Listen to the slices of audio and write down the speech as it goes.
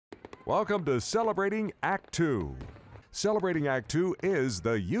Welcome to Celebrating Act 2. Celebrating Act 2 is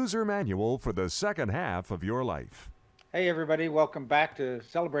the user manual for the second half of your life. Hey, everybody. Welcome back to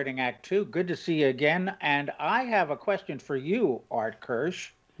Celebrating Act 2. Good to see you again. And I have a question for you, Art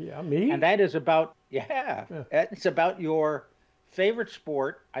Kirsch. Yeah, me? And that is about, it's about your favorite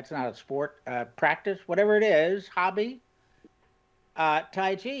sport. It's not a sport, practice, whatever it is, hobby,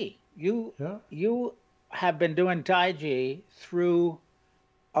 Tai Chi. You have been doing Tai Chi through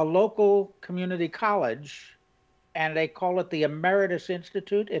a local community college, and they call it the Emeritus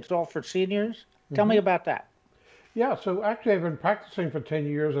Institute. It's all for seniors. Tell me about that. Yeah, so actually I've been practicing for 10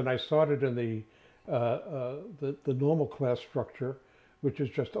 years, and I started in the normal class structure, which is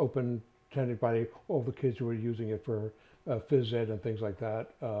just open to anybody, all the kids who are using it for phys ed and things like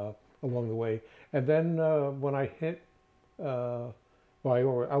that along the way. And then when I hit, I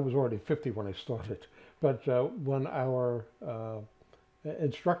was already 50 when I started, but when our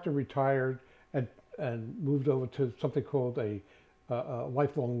instructor retired and moved over to something called a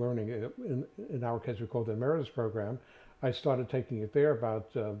lifelong learning, in our case we call it the Emeritus program, I started taking it there about,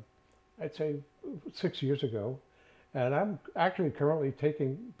 I'd say 6 years ago. And I'm actually currently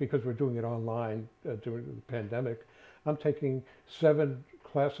taking, because we're doing it online during the pandemic, I'm taking 7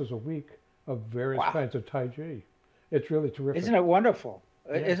 classes a week of various kinds of Tai Chi. It's really terrific. Isn't it wonderful?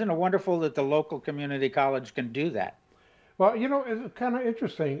 Yeah. Isn't it wonderful that the local community college can do that? Well, you know, it's kind of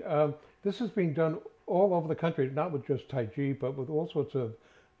interesting. This is being done all over the country, not with just Tai Chi, but with all sorts of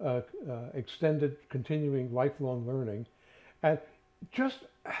extended, continuing, lifelong learning. And just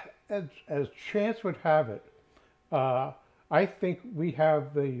as chance would have it, I think we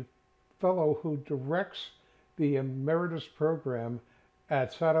have the fellow who directs the Emeritus program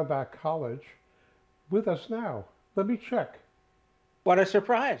at Saddleback College with us now. Let me check. What a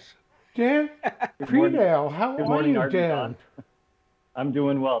surprise. Dan Predoehl, how are you, Dan? I'm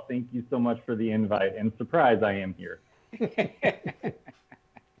doing well. Thank you so much for the invite, and surprise, I am here.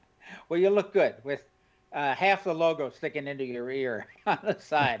 Well, you look good with half the logo sticking into your ear on the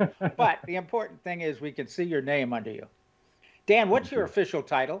side. But the important thing is we can see your name under you. Dan, what's your official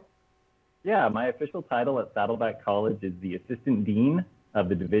title? Yeah, my official title at Saddleback College is the Assistant Dean of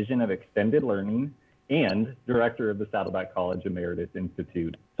the Division of Extended Learning and Director of the Saddleback College Emeritus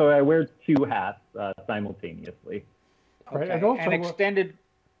Institute. So I wear 2 hats simultaneously. Right, Okay. and also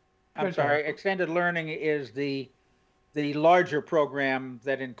extended learning is the larger program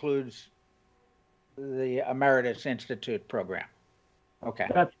that includes the Emeritus Institute program. Okay.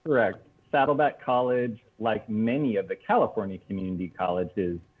 That's correct. Saddleback College, like many of the California community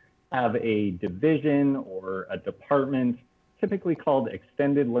colleges, have a division or a department typically called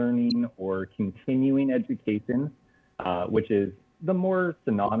extended learning or continuing education, which is the more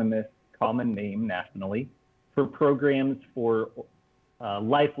synonymous common name nationally for programs for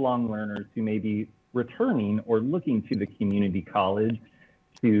lifelong learners who may be returning or looking to the community college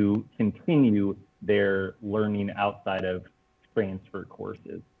to continue their learning outside of transfer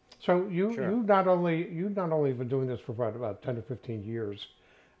courses. So you've not only been doing this for about 10 or 15 years,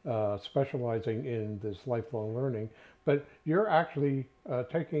 specializing in this lifelong learning, but you're actually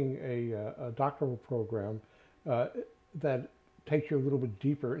taking a doctoral program that takes you a little bit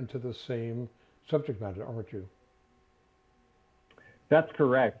deeper into the same subject matter, aren't you? That's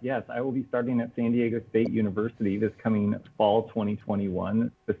correct. Yes, I will be starting at San Diego State University this coming fall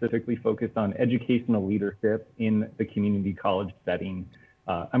 2021, specifically focused on educational leadership in the community college setting.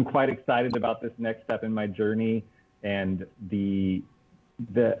 I'm quite excited about this next step in my journey, and the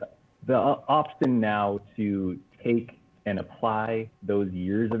option now to take and apply those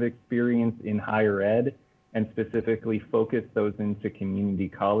years of experience in higher ed and specifically focus those into community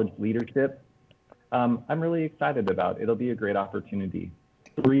college leadership, I'm really excited about. It'll be a great opportunity.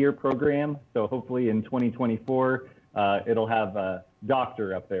 3-year program, so hopefully in 2024, it'll have a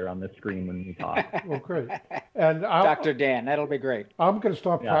doctor up there on the screen when we talk. Well, great. And Dr. Dan, that'll be great. I'm going to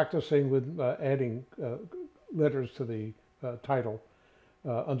start practicing with adding letters to the title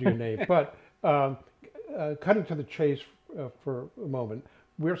under your name. But cutting to the chase for a moment,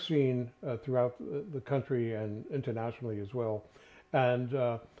 we're seeing throughout the country and internationally as well. And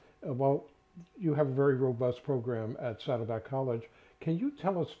while you have a very robust program at Saddleback College, can you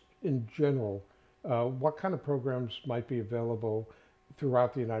tell us in general what kind of programs might be available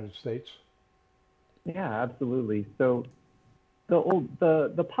throughout the United States? Yeah, absolutely. So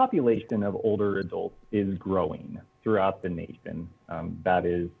the population of older adults is growing throughout the nation. That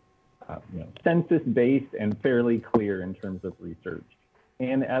is census-based and fairly clear in terms of research.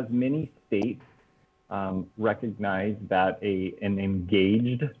 And as many states recognize that an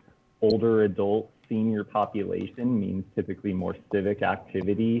engaged older adult senior population means typically more civic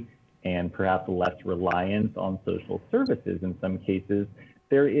activity and perhaps less reliance on social services in some cases,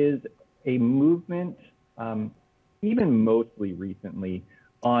 there is a movement, even mostly recently,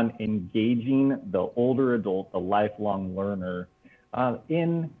 on engaging the older adult, the lifelong learner,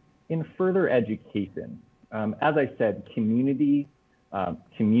 in further education. As I said, community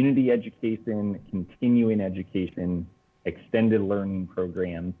education, continuing education, extended learning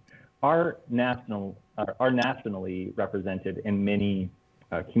programs are nationally represented in many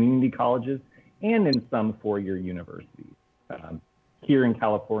community colleges and in some four-year universities. Here in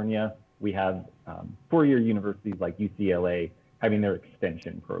California, we have four-year universities like UCLA having their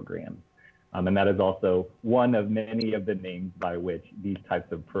extension programs. And that is also one of many of the names by which these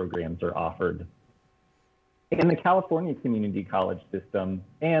types of programs are offered. In the California community college system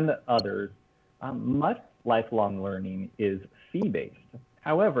and others, much lifelong learning is fee-based.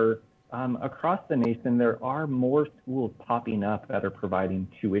 However, across the nation, there are more schools popping up that are providing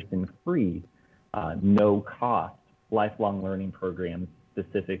tuition-free, no-cost lifelong learning programs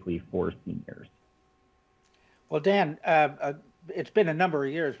specifically for seniors. Well, Dan, it's been a number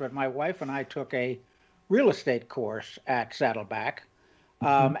of years, but my wife and I took a real estate course at Saddleback,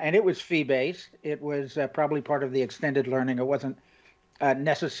 and it was fee-based. It was probably part of the extended learning. It wasn't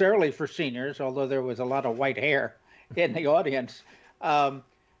necessarily for seniors, although there was a lot of white hair in the audience.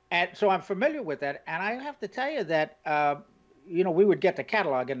 And so I'm familiar with that. And I have to tell you that, we would get the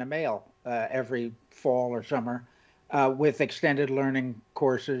catalog in the mail every fall or summer with extended learning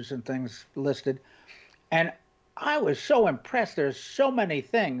courses and things listed. And I was so impressed. There's so many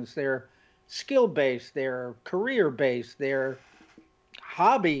things. They're skill-based, they're career-based, they're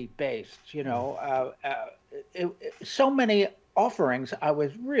hobby-based, so many offerings. I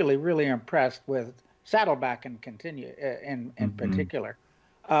was really, really impressed with Saddleback and in particular.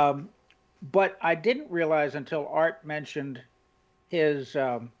 But I didn't realize until Art mentioned his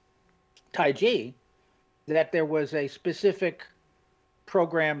Tai Chi that there was a specific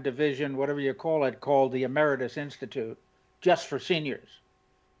program division, whatever you call it, called the Emeritus Institute, just for seniors.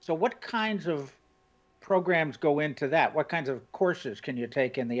 So what kinds of programs go into that? What kinds of courses can you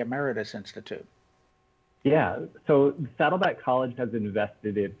take in the Emeritus Institute? Yeah, so Saddleback College has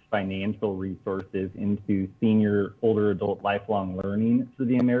invested its financial resources into senior, older adult lifelong learning through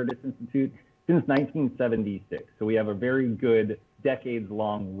the Emeritus Institute since 1976. So we have a very good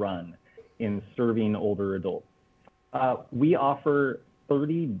decades-long run in serving older adults. We offer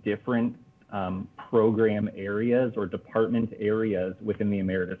 30 different program areas or department areas within the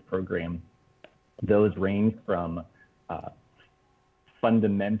Emeritus program. Those range from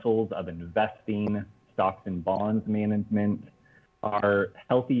fundamentals of investing, stocks and bonds management, our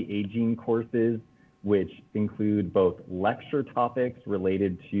healthy aging courses, which include both lecture topics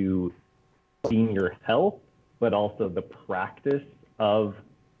related to senior health, but also the practice of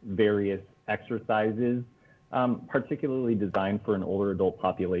various exercises, particularly designed for an older adult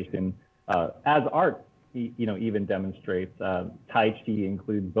population. As Art, even demonstrates, Tai Chi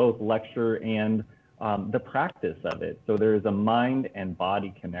includes both lecture and the practice of it. So there is a mind and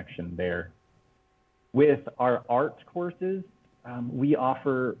body connection there. With our art courses, we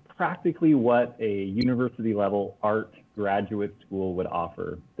offer practically what a university level art graduate school would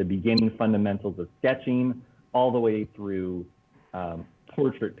offer, the beginning fundamentals of sketching all the way through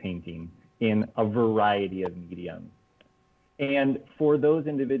portrait painting in a variety of mediums. And for those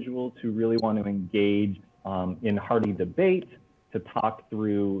individuals who really want to engage in hearty debate, to talk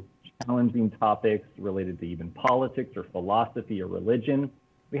through challenging topics related to even politics or philosophy or religion,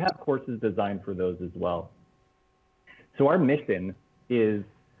 we have courses designed for those as well. So our mission is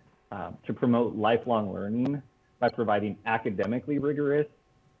to promote lifelong learning by providing academically rigorous,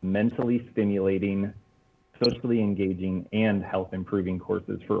 mentally stimulating, socially engaging, and health improving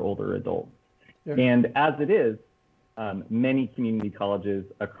courses for older adults. Yeah. And as it is, many community colleges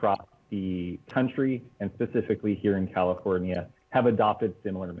across the country, and specifically here in California, have adopted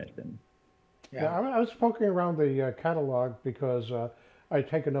similar missions. Yeah, I was poking around the catalog because I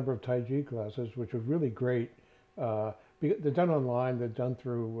take a number of Tai Chi classes, which are really great. They're done online, they're done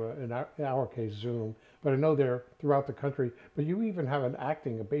through, in our case, Zoom, but I know they're throughout the country. But you even have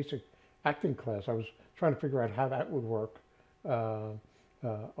a basic acting class. I was trying to figure out how that would work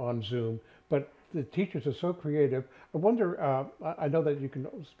on Zoom, but the teachers are so creative. I wonder, I know that you can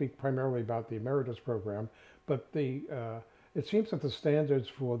speak primarily about the Emeritus program, but it seems that the standards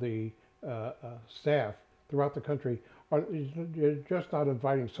for the staff throughout the country you're just not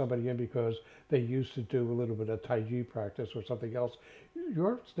inviting somebody in because they used to do a little bit of Tai Chi practice or something else.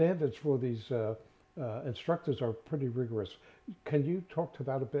 Your standards for these instructors are pretty rigorous. Can you talk to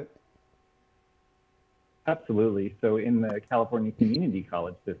that a bit? Absolutely. So in the California community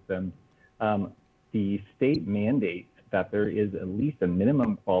college system, the state mandates that there is at least a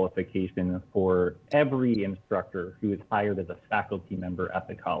minimum qualification for every instructor who is hired as a faculty member at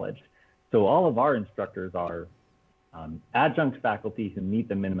the college. So all of our instructors are adjunct faculty who meet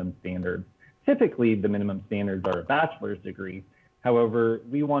the minimum standards. Typically, the minimum standards are a bachelor's degree. However,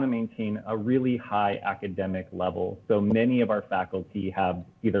 we want to maintain a really high academic level. So many of our faculty have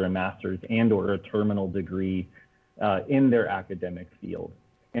either a master's and or a terminal degree in their academic field.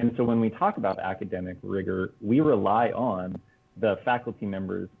 And so when we talk about academic rigor, we rely on the faculty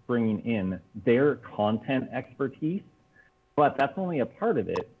members bringing in their content expertise, but that's only a part of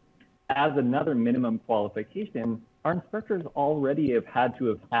it. As another minimum qualification, our instructors already have had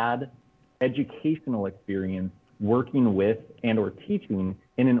educational experience working with and or teaching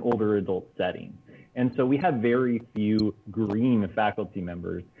in an older adult setting. And so we have very few green faculty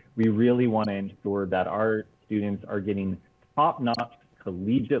members. We really want to ensure that our students are getting top-notch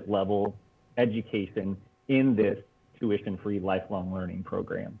collegiate level education in this tuition-free lifelong learning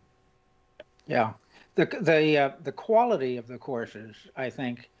program. Yeah, the quality of the courses, I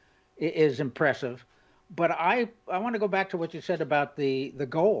think, is impressive. But I want to go back to what you said about the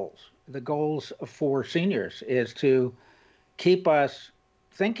goals. The goals for seniors is to keep us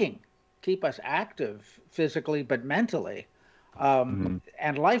thinking, keep us active physically, but mentally.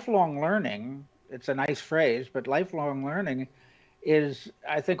 And lifelong learning, it's a nice phrase, but lifelong learning is,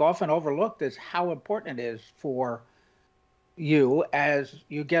 I think, often overlooked as how important it is for you as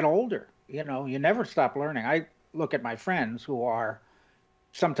you get older. You know, you never stop learning. I look at my friends who are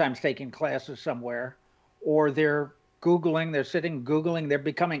sometimes taking classes somewhere, or they're Googling, they're sitting Googling, they're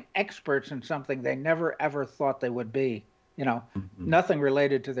becoming experts in something they never ever thought they would be, you know, nothing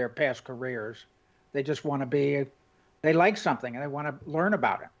related to their past careers. They just want to be, they like something and they want to learn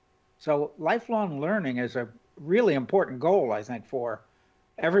about it. So lifelong learning is a really important goal, I think, for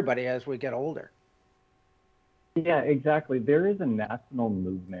everybody as we get older. Yeah, exactly. There is a national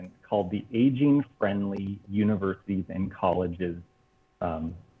movement called the Aging Friendly Universities and Colleges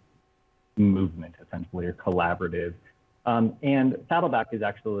movement, essentially, or collaborative. And Saddleback is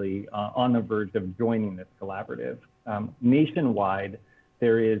actually on the verge of joining this collaborative. Nationwide, it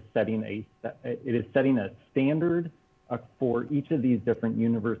is setting a standard for each of these different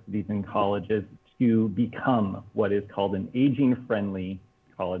universities and colleges to become what is called an aging-friendly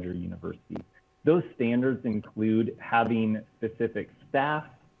college or university. Those standards include having specific staff,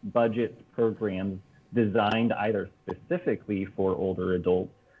 budgets, programs designed either specifically for older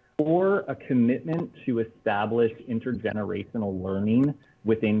adults or a commitment to establish intergenerational learning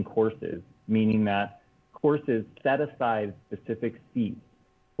within courses, meaning that courses set aside specific seats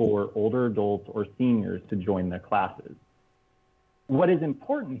for older adults or seniors to join their classes. What is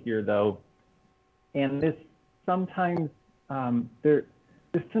important here, though, and this sometimes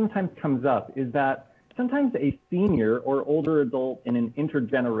comes up, is that sometimes a senior or older adult in an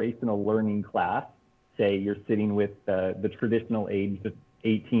intergenerational learning class, say you're sitting with the traditional age of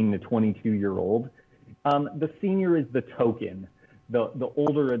 18 to 22-year-old, the senior is the token, the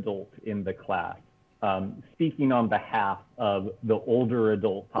older adult in the class, speaking on behalf of the older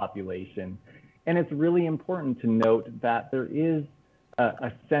adult population. And it's really important to note that there is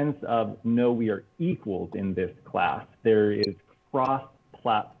a sense of, no, we are equals in this class. There is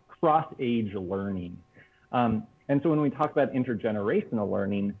cross-age learning. And so when we talk about intergenerational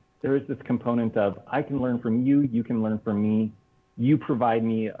learning, there is this component of, I can learn from you, you can learn from me, you provide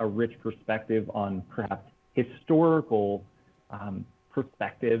me a rich perspective on perhaps historical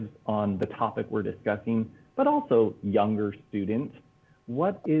perspectives on the topic we're discussing, but also younger students.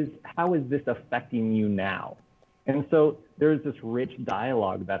 How is this affecting you now? And so there's this rich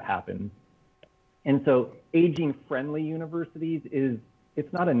dialogue that happens. And so aging-friendly universities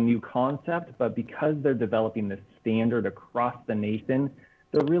it's not a new concept, but because they're developing this standard across the nation,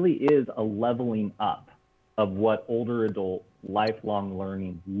 there really is a leveling up of what older adult lifelong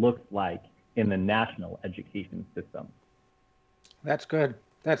learning looks like in the national education system. That's good.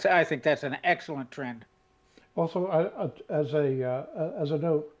 I think that's an excellent trend. Also, as a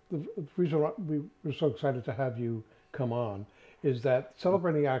note, the reason why we're so excited to have you come on is that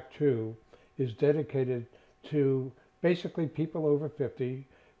Celebrating Act Two is dedicated to basically people over 50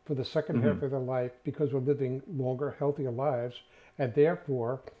 for the second half of their life, because we're living longer, healthier lives, and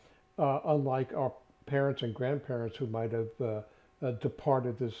therefore, unlike our parents and grandparents who might have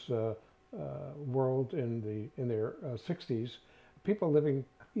departed this world in their 60s, people living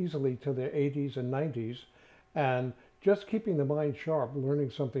easily to their 80s and 90s, and just keeping the mind sharp, learning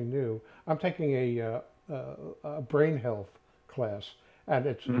something new. I'm taking a brain health class, and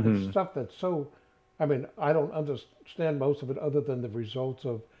it's stuff that's so I mean, I don't understand most of it other than the results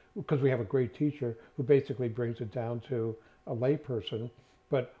of, because we have a great teacher who basically brings it down to a layperson.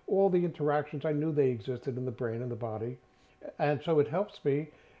 But all the interactions, I knew they existed in the brain and the body. And so it helps me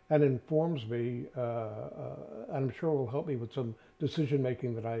and informs me, and I'm sure will help me with some decision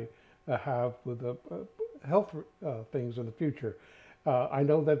making that I have with health things in the future. I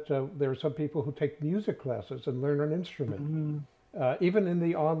know that there are some people who take music classes and learn an instrument, even in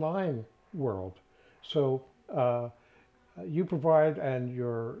the online world. So you provide, and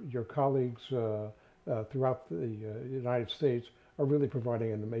your colleagues throughout the United States are really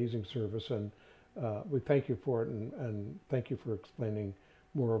providing an amazing service, and we thank you for it, and thank you for explaining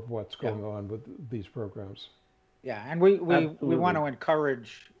more of what's going on with these programs. Yeah, and we want to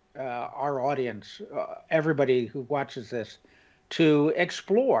encourage our audience, everybody who watches this, to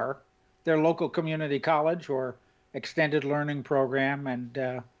explore their local community college or extended learning program, and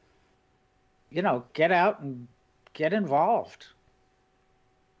get out and get involved.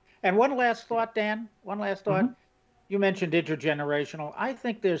 And one last thought, Dan. One last thought. Mm-hmm. You mentioned intergenerational. I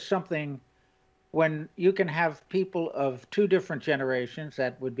think there's something when you can have people of two different generations,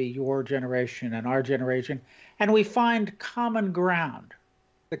 that would be your generation and our generation, and we find common ground.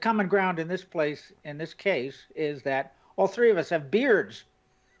 The common ground in this case, is that all three of us have beards.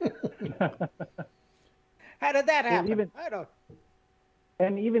 How did that happen?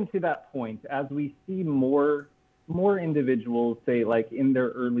 And even to that point, as we see more individuals, say like in their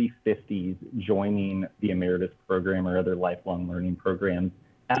early 50s, joining the Emeritus program or other lifelong learning programs,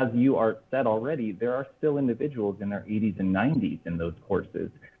 as you said already, there are still individuals in their 80s and 90s in those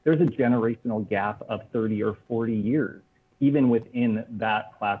courses. There's a generational gap of 30 or 40 years, even within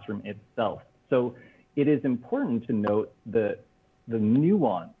that classroom itself. So it is important to note the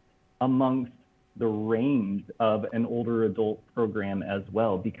nuance amongst the range of an older adult program as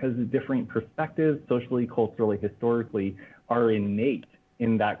well, because the different perspectives, socially, culturally, historically, are innate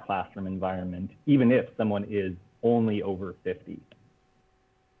in that classroom environment, even if someone is only over 50.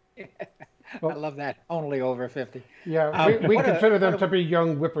 I love that, only over 50. Yeah, we consider them to be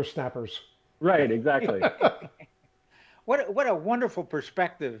young whippersnappers. Right, exactly. What a wonderful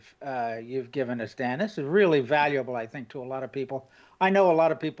perspective you've given us, Dan. This is really valuable, I think, to a lot of people. I know a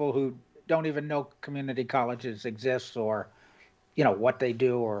lot of people who don't even know community colleges exist, or what they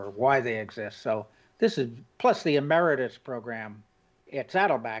do or why they exist. So this is, plus the Emeritus program at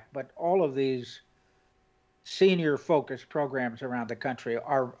Saddleback, but all of these senior focused programs around the country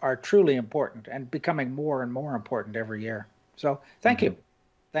are truly important and becoming more and more important every year. So thank you.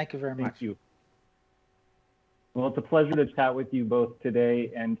 Thank you very much. Thank you. Well, it's a pleasure to chat with you both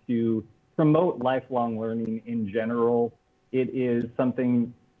today and to promote lifelong learning in general. It is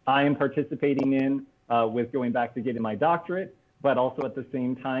something I am participating in with going back to getting my doctorate, but also at the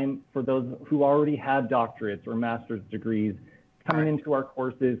same time, for those who already have doctorates or master's degrees, coming into our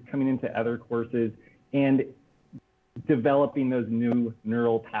courses, coming into other courses, and developing those new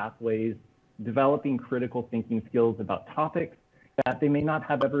neural pathways, developing critical thinking skills about topics that they may not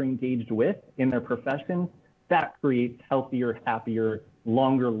have ever engaged with in their profession. That creates healthier, happier,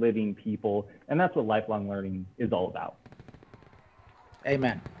 longer living people. And that's what lifelong learning is all about.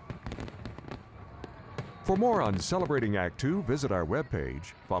 Amen. For more on Celebrating Act Two, visit our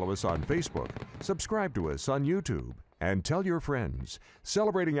webpage, follow us on Facebook, subscribe to us on YouTube, and tell your friends.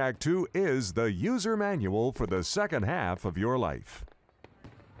 Celebrating Act Two is the user manual for the second half of your life.